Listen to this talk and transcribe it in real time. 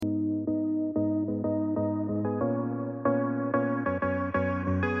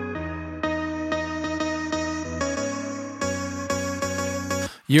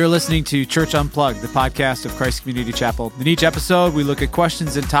You're listening to Church Unplugged, the podcast of Christ Community Chapel. In each episode, we look at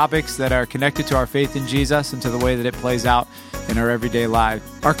questions and topics that are connected to our faith in Jesus and to the way that it plays out in our everyday lives.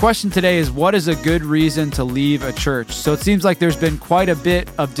 Our question today is, what is a good reason to leave a church? So it seems like there's been quite a bit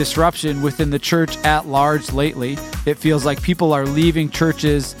of disruption within the church at large lately. It feels like people are leaving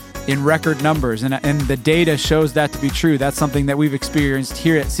churches in record numbers, and the data shows that to be true. That's something that we've experienced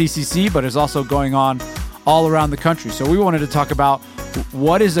here at CCC, but is also going on all around the country. So we wanted to talk about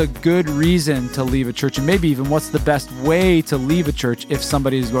what is a good reason to leave a church, and maybe even what's the best way to leave a church if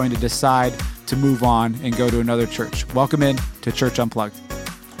somebody is going to decide to move on and go to another church. Welcome in to Church Unplugged.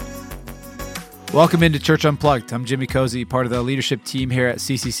 Welcome into Church Unplugged. I'm Jimmy Cozy, part of the leadership team here at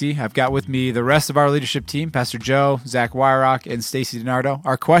CCC. I've got with me the rest of our leadership team, Pastor Joe, Zach Weirach, and Stacy DiNardo.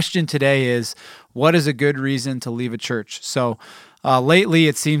 Our question today is, what is a good reason to leave a church? So lately,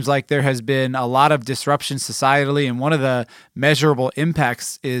 it seems like there has been a lot of disruption societally, and one of the measurable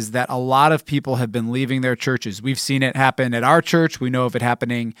impacts is that a lot of people have been leaving their churches. We've seen it happen at our church. We know of it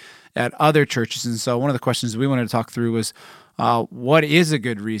happening at other churches. And so one of the questions we wanted to talk through was, what is a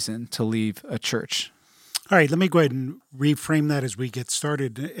good reason to leave a church? All right, let me go ahead and reframe that as we get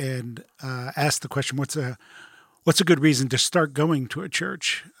started and ask the question, what's a good reason to start going to a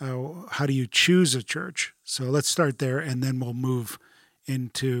church? How do you choose a church? So let's start there, and then we'll move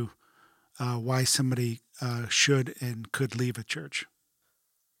into why somebody should and could leave a church.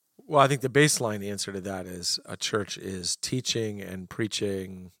 Well, I think the baseline answer to that is a church is teaching and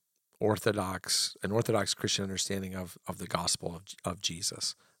preaching an Orthodox Christian understanding of the gospel of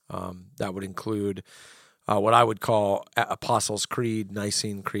Jesus. That would include what I would call Apostles' Creed,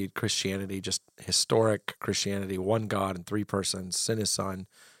 Nicene Creed Christianity, just historic Christianity, one God in three persons, sin is Son,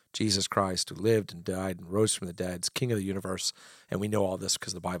 Jesus Christ, who lived and died and rose from the dead, is King of the universe, and we know all this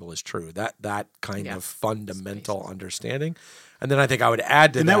because the Bible is true. That kind of fundamental understanding. And then I think I would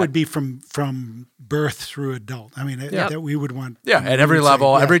add to that. And that would be from birth through adult. I mean, that we would want. Yeah, at every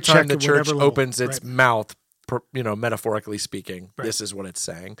level, every time the church opens its mouth, metaphorically speaking, this is what it's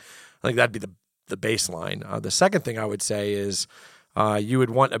saying. I think that'd be the baseline. The second thing I would say is you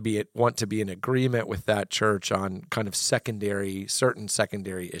would want to be in agreement with that church on kind of certain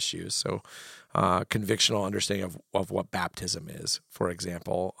secondary issues. So convictional understanding of what baptism is, for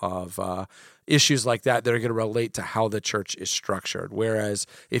example, of issues like that are going to relate to how the church is structured. Whereas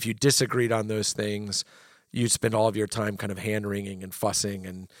if you disagreed on those things, you'd spend all of your time kind of hand-wringing and fussing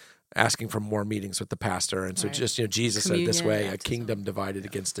and asking for more meetings with the pastor. And so Jesus said this way, a kingdom divided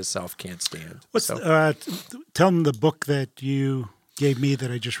against itself can't stand. Tell them the book that you gave me that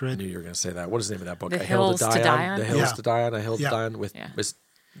I just read. I knew you were going to say that. What is the name of that book? A Hill to Die On. The Hills to Die On, A Hill to Die On with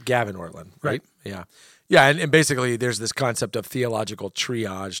Gavin Ortlund, right? Yeah. Yeah, and basically there's this concept of theological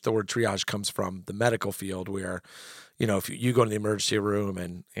triage. The word triage comes from the medical field where, if you go to the emergency room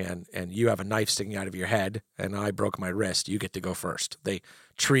and you have a knife sticking out of your head and I broke my wrist, you get to go first. They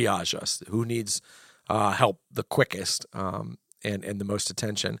triage us. Who needs help the quickest and the most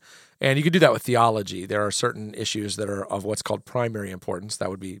attention? And you could do that with theology. There are certain issues that are of what's called primary importance.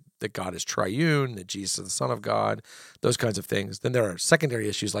 That would be that God is triune, that Jesus is the Son of God, those kinds of things. Then there are secondary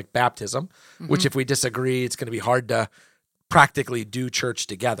issues like baptism, which if we disagree, it's going to be hard to practically do church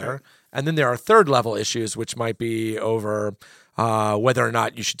together. And then there are third level issues, which might be over whether or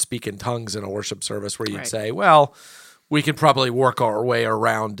not you should speak in tongues in a worship service, where you'd say, well, we can probably work our way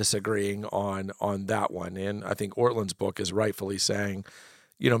around disagreeing on that one. And I think Ortlund's book is rightfully saying,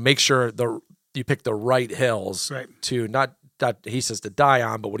 make sure you pick the right hills to not he says to die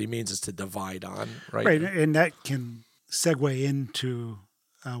on, but what he means is to divide on, right? Right, and that can segue into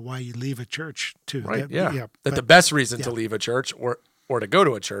why you leave a church too. Right, That the best reason to leave a church or to go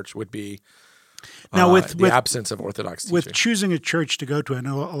to a church would be now with the absence of Orthodox teaching. With choosing a church to go to, I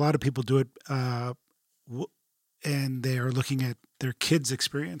know a lot of people do it, and they are looking at their kids'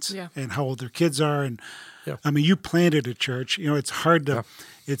 experience and how old their kids are. And I mean, you planted a church. It's hard to.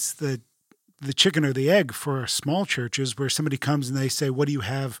 It's the chicken or the egg for small churches where somebody comes and they say, "What do you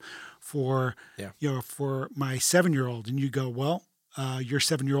have for for my 7-year-old?" And you go, "Well, your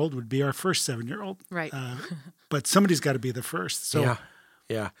 7-year-old would be our first 7-year-old, right?" But somebody's got to be the first. So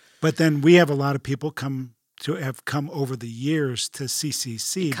yeah. But then we have a lot of people come over the years to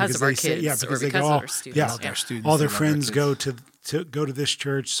CCC because of our kids, because they go, our students. All their friends go to this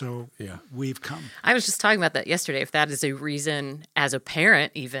church, so we've come. I was just talking about that yesterday. If that is a reason, as a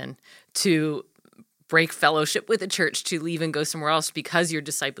parent, even to break fellowship with a church, to leave and go somewhere else because you're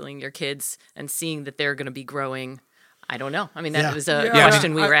discipling your kids and seeing that they're going to be growing. I don't know. I mean, that was a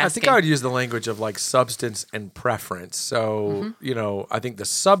question we were asking. I think I would use the language of like substance and preference. So, I think the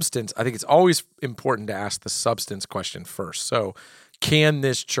substance, I think it's always important to ask the substance question first. So can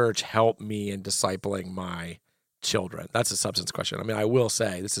this church help me in discipling my children? That's a substance question. I mean, I will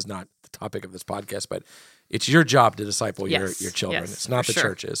say this is not the topic of this podcast, but it's your job to disciple your children. It's not the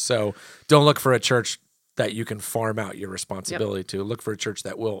church's. So don't look for a church that you can farm out your responsibility to. Look for a church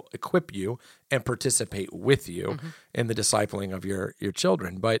that will equip you and participate with you in the discipling of your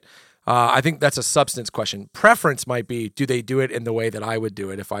children. But I think that's a substance question. Preference might be, do they do it in the way that I would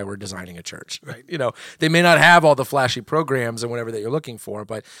do it if I were designing a church? Right? They may not have all the flashy programs and whatever that you're looking for,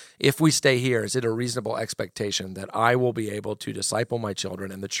 but if we stay here, is it a reasonable expectation that I will be able to disciple my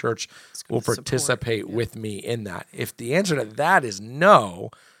children and the church will participate with me in that? If the answer to that is no,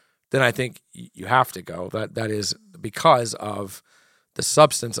 then I think you have to go. That is because of the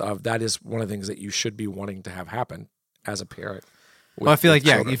substance of that is one of the things that you should be wanting to have happen as a parent. Well, I feel like,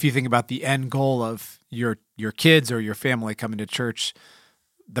 if you think about the end goal of your kids or your family coming to church,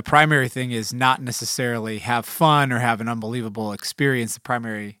 the primary thing is not necessarily have fun or have an unbelievable experience. The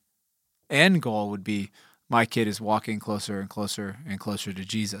primary end goal would be my kid is walking closer and closer and closer to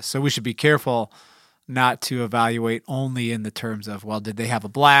Jesus. So we should be careful not to evaluate only in the terms of, well, did they have a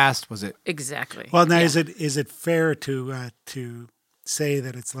blast? Was it exactly? Well, now is it fair to say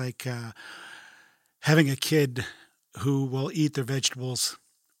that it's like having a kid who will eat their vegetables,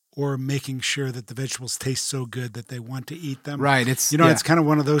 or making sure that the vegetables taste so good that they want to eat them? Right. It's it's kind of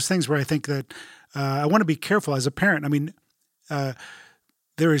one of those things where I think that I want to be careful as a parent. I mean,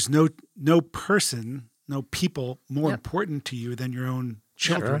 there is no people more important to you than your own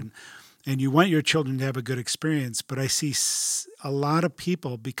children. Sure. And you want your children to have a good experience, but I see a lot of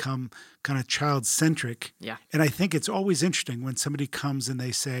people become kind of child-centric. Yeah. And I think it's always interesting when somebody comes and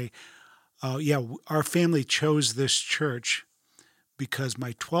they say, our family chose this church because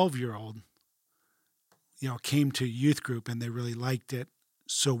my 12-year-old, came to youth group and they really liked it.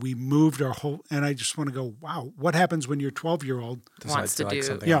 So we moved our whole, and I just want to go, wow, what happens when your 12-year-old wants to do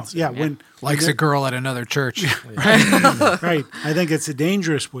something else? When likes a girl at another church. Right. I think it's a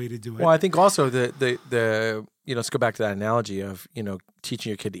dangerous way to do it. Well, I think also the let's go back to that analogy of,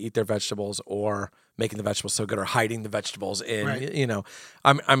 teaching your kid to eat their vegetables or making the vegetables so good or hiding the vegetables in,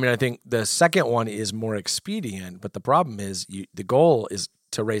 I think the second one is more expedient, but the problem is the goal is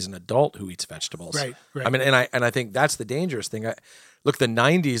to raise an adult who eats vegetables. Right. I mean, and I think that's the dangerous thing. Look, the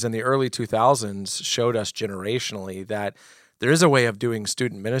 90s and the early 2000s showed us generationally that there is a way of doing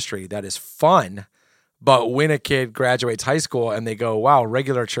student ministry that is fun, but when a kid graduates high school and they go, wow,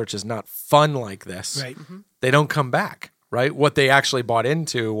 regular church is not fun like this, right. They don't come back, right? What they actually bought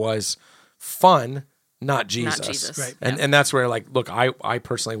into was fun, not Jesus. Not Jesus. Right. And that's where, look, I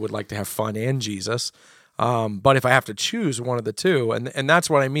personally would like to have fun and Jesus. But if I have to choose one of the two, and that's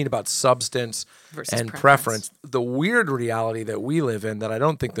what I mean about substance versus and preference, the weird reality that we live in that I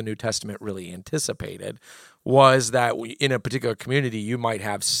don't think the New Testament really anticipated was that in a particular community, you might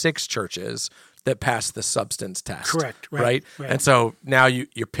have 6 churches that pass the substance test. Correct. Right? And so now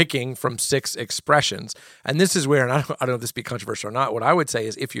you're picking from 6 expressions. And this is where, and I don't know if this be controversial or not, what I would say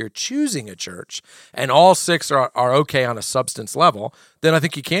is if you're choosing a church and all 6 are okay on a substance level, then I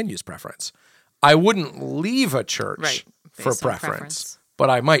think you can use preference. I wouldn't leave a church for preference, but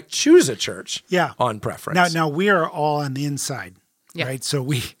I might choose a church on preference. Now we are all on the inside, right? So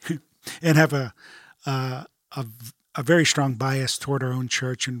we and have a very strong bias toward our own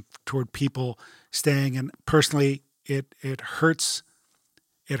church and toward people staying. And personally, it hurts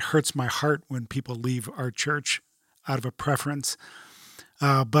my heart when people leave our church out of a preference.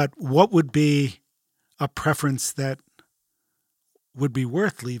 But what would be a preference that would be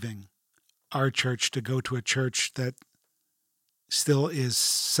worth leaving our church to go to a church that still is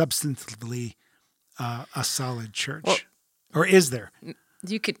substantively a solid church? Well, or is there?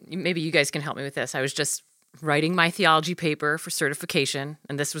 Maybe you guys can help me with this. I was just writing my theology paper for certification,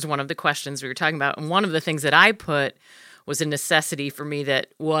 and this was one of the questions we were talking about. And one of the things that I put was a necessity for me that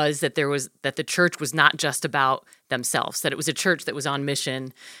the church was not just about themselves, that it was a church that was on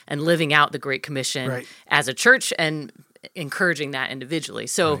mission and living out the Great Commission as a church and encouraging that individually.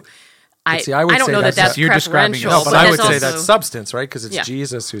 So. Right. I don't know that that's preferential. No, but I would say that's substance, right? Because it's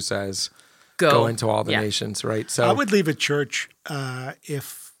Jesus who says, go into all the nations, right? So I would leave a church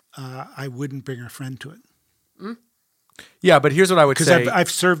if I wouldn't bring a friend to it. Mm? Yeah, but here's what I would say. Because I've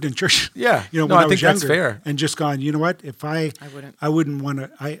served in church. Yeah. When I was younger, that's fair. And just gone, you know what? If I wouldn't want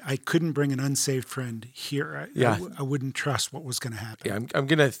to, I couldn't bring an unsaved friend here. I wouldn't trust what was going to happen. Yeah, I'm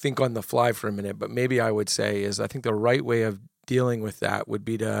going to think on the fly for a minute, but maybe I would say I think the right way of dealing with that would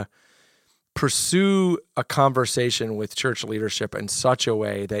be to pursue a conversation with church leadership in such a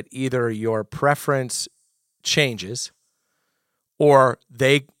way that either your preference changes or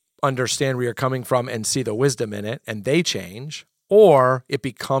they understand where you're coming from and see the wisdom in it and they change, or it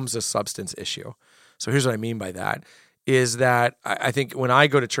becomes a substance issue. So here's what I mean by that, is that I think when I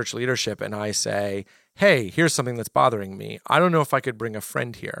go to church leadership and I say, hey, here's something that's bothering me. I don't know if I could bring a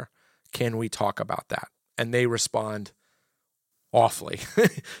friend here. Can we talk about that? And they respond awfully.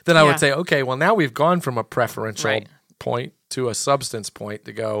 Then I would say, okay, well, now we've gone from a preferential point to a substance point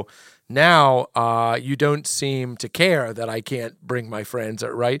to go, now you don't seem to care that I can't bring my friends,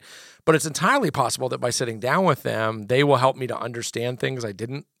 right? But it's entirely possible that by sitting down with them, they will help me to understand things I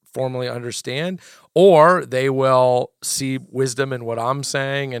didn't formally understand, or they will see wisdom in what I'm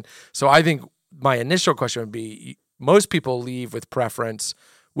saying. And so I think my initial question would be, most people leave with preference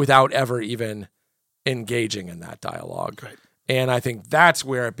without ever even engaging in that dialogue. Right. And I think that's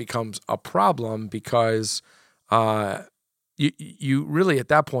where it becomes a problem, because you really at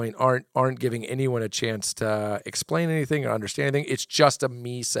that point aren't giving anyone a chance to explain anything or understand anything. It's just a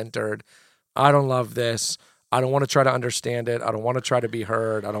me-centered, I don't love this. I don't want to try to understand it. I don't want to try to be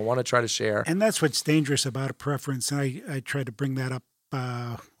heard. I don't want to try to share. And that's what's dangerous about a preference. And I tried to bring that up,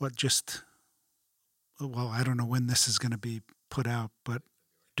 I don't know when this is going to be put out, but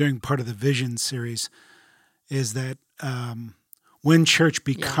during part of the Vision series, is that when church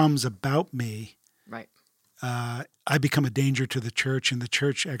becomes about me, right, I become a danger to the church, and the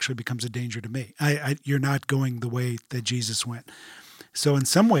church actually becomes a danger to me. You're not going the way that Jesus went. So in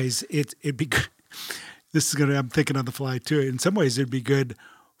some ways, it'd be good. I'm thinking on the fly too. In some ways, it'd be good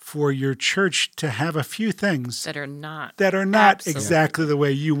for your church to have a few things that are not exactly the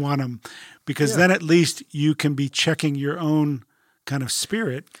way you want them, because then at least you can be checking your own kind of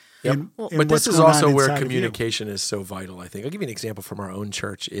spirit. Yep. But this is also where communication is so vital, I think. I'll give you an example from our own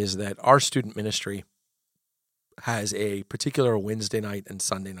church, is that our student ministry has a particular Wednesday night and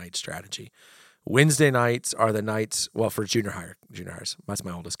Sunday night strategy. Wednesday nights are the nights, for junior hires. That's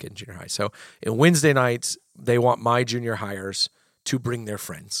my oldest kid in junior high. So in Wednesday nights, they want my junior hires to bring their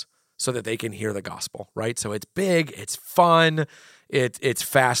friends so that they can hear the gospel, right? So it's big, it's fun, it's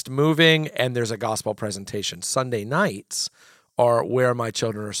fast moving, and there's a gospel presentation. Sunday nights are where my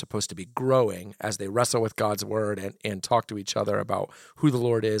children are supposed to be growing as they wrestle with God's word and talk to each other about who the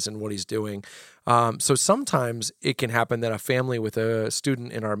Lord is and what he's doing. So sometimes it can happen that a family with a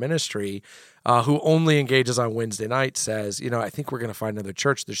student in our ministry who only engages on Wednesday night says, I think we're going to find another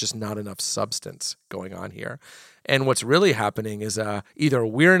church. There's just not enough substance going on here. And what's really happening is either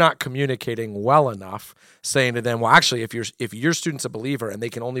we're not communicating well enough, saying to them, well, actually, if your student's a believer and they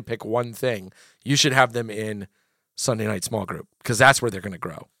can only pick one thing, you should have them in Sunday night small group, because that's where they're going to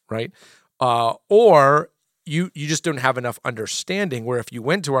grow, right? Or you just don't have enough understanding, where if you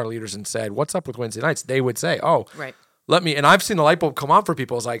went to our leaders and said, what's up with Wednesday nights? They would say, right. And I've seen the light bulb come on for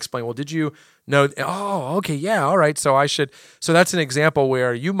people as I explain, well, did you know? Oh, okay, yeah, all right. So that's an example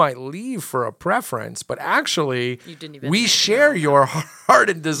where you might leave for a preference, but actually we share your heart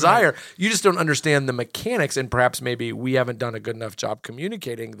and desire. Right. You just don't understand the mechanics, and perhaps maybe we haven't done a good enough job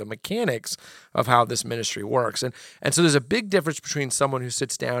communicating the mechanics of how this ministry works. And so there's a big difference between someone who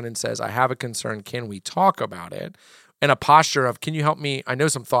sits down and says, I have a concern, can we talk about it? And a posture of, can you help me? I know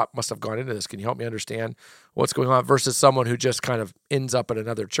some thought must have gone into this. Can you help me understand what's going on? Versus someone who just kind of ends up at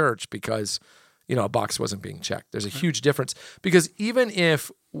another church because, a box wasn't being checked. There's a huge difference, because even if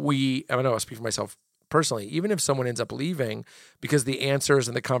I know I'll speak for myself personally, even if someone ends up leaving because the answers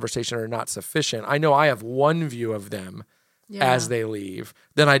and the conversation are not sufficient, I know I have one view of them as they leave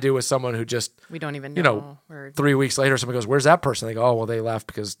than I do with someone who just, we don't even know. 3 weeks later, someone goes, where's that person? They go, oh, well, they left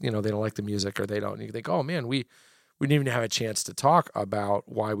because, they don't like the music, or they don't. And you think, oh man, we didn't even have a chance to talk about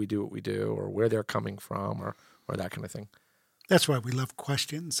why we do what we do, or where they're coming from, or that kind of thing. That's why we love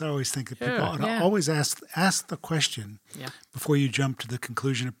questions. I always think that people ought to always ask the question before you jump to the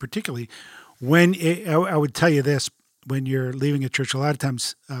conclusion. And particularly I would tell you this, when you're leaving a church, a lot of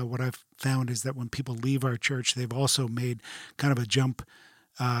times what I've found is that when people leave our church, they've also made kind of a jump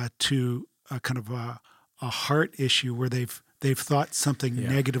to a kind of a heart issue, where they've thought something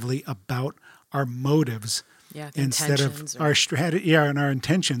negatively about our motives. Instead of our strategy, and our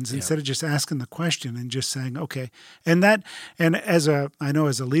intentions, instead of just asking the question and just saying, okay. And as a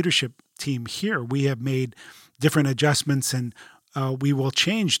leadership team here, we have made different adjustments, and we will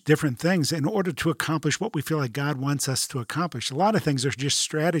change different things in order to accomplish what we feel like God wants us to accomplish. A lot of things are just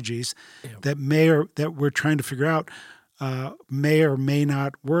strategies that we're trying to figure out. May or may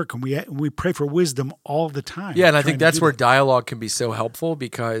not work, and we pray for wisdom all the time. Yeah, and I think that's where dialogue can be so helpful,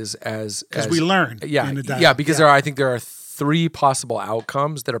 because as we learn. Because I think there are three possible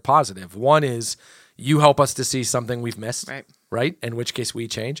outcomes that are positive. One is you help us to see something we've missed, right? In which case we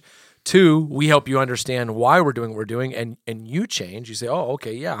change. 2, we help you understand why we're doing what we're doing, and you change. You say, oh,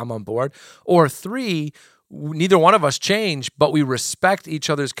 okay, yeah, I'm on board. Or 3, neither one of us change, but we respect each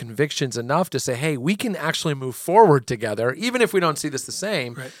other's convictions enough to say, hey, we can actually move forward together, even if we don't see this the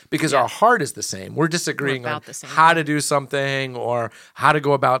same, because our heart is the same. We're disagreeing on how to do something or how to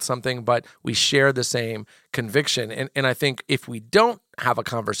go about something, but we share the same conviction. And I think if we don't have a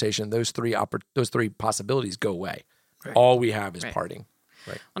conversation, those three possibilities go away. Right. All we have is parting.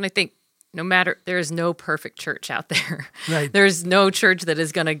 Right. And I think there is no perfect church out there. Right. There's no church that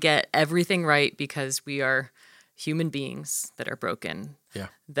is going to get everything right, because we are human beings that are broken,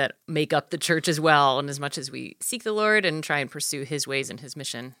 that make up the church as well. And as much as we seek the Lord and try and pursue his ways and his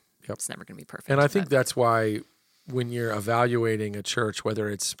mission, it's never going to be perfect. And I think that's why when you're evaluating a church, whether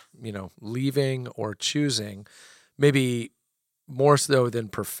it's, leaving or choosing, maybe more so than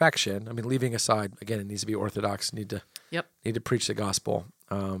perfection. I mean, leaving aside, again, it needs to be orthodox, need to preach the gospel.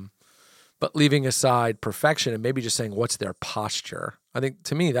 But leaving aside perfection and maybe just saying, what's their posture? I think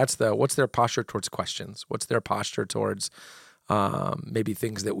to me, what's their posture towards questions? What's their posture towards maybe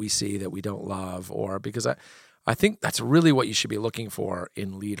things that we see that we don't love? Or because I think that's really what you should be looking for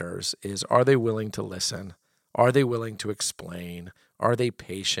in leaders is, are they willing to listen? Are they willing to explain? Are they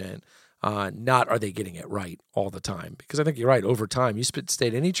patient? Not are they getting it right all the time? Because I think you're right. Over time, you stay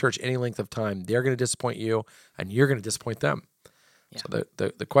at any church any length of time, they're going to disappoint you and you're going to disappoint them. Yeah. So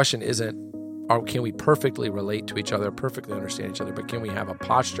the question isn't, can we perfectly relate to each other, perfectly understand each other, but can we have a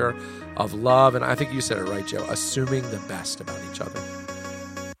posture of love? And I think you said it right, Joe, assuming the best about each other.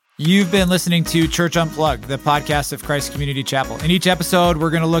 You've been listening to Church Unplugged, the podcast of Christ Community Chapel. In each episode, we're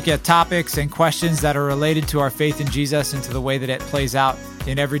going to look at topics and questions that are related to our faith in Jesus and to the way that it plays out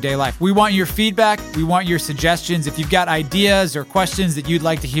in everyday life. We want your feedback. We want your suggestions. If you've got ideas or questions that you'd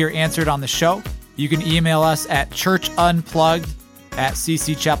like to hear answered on the show, you can email us at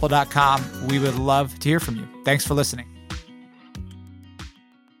churchunplugged@ccchapel.com. We would love to hear from you. Thanks for listening.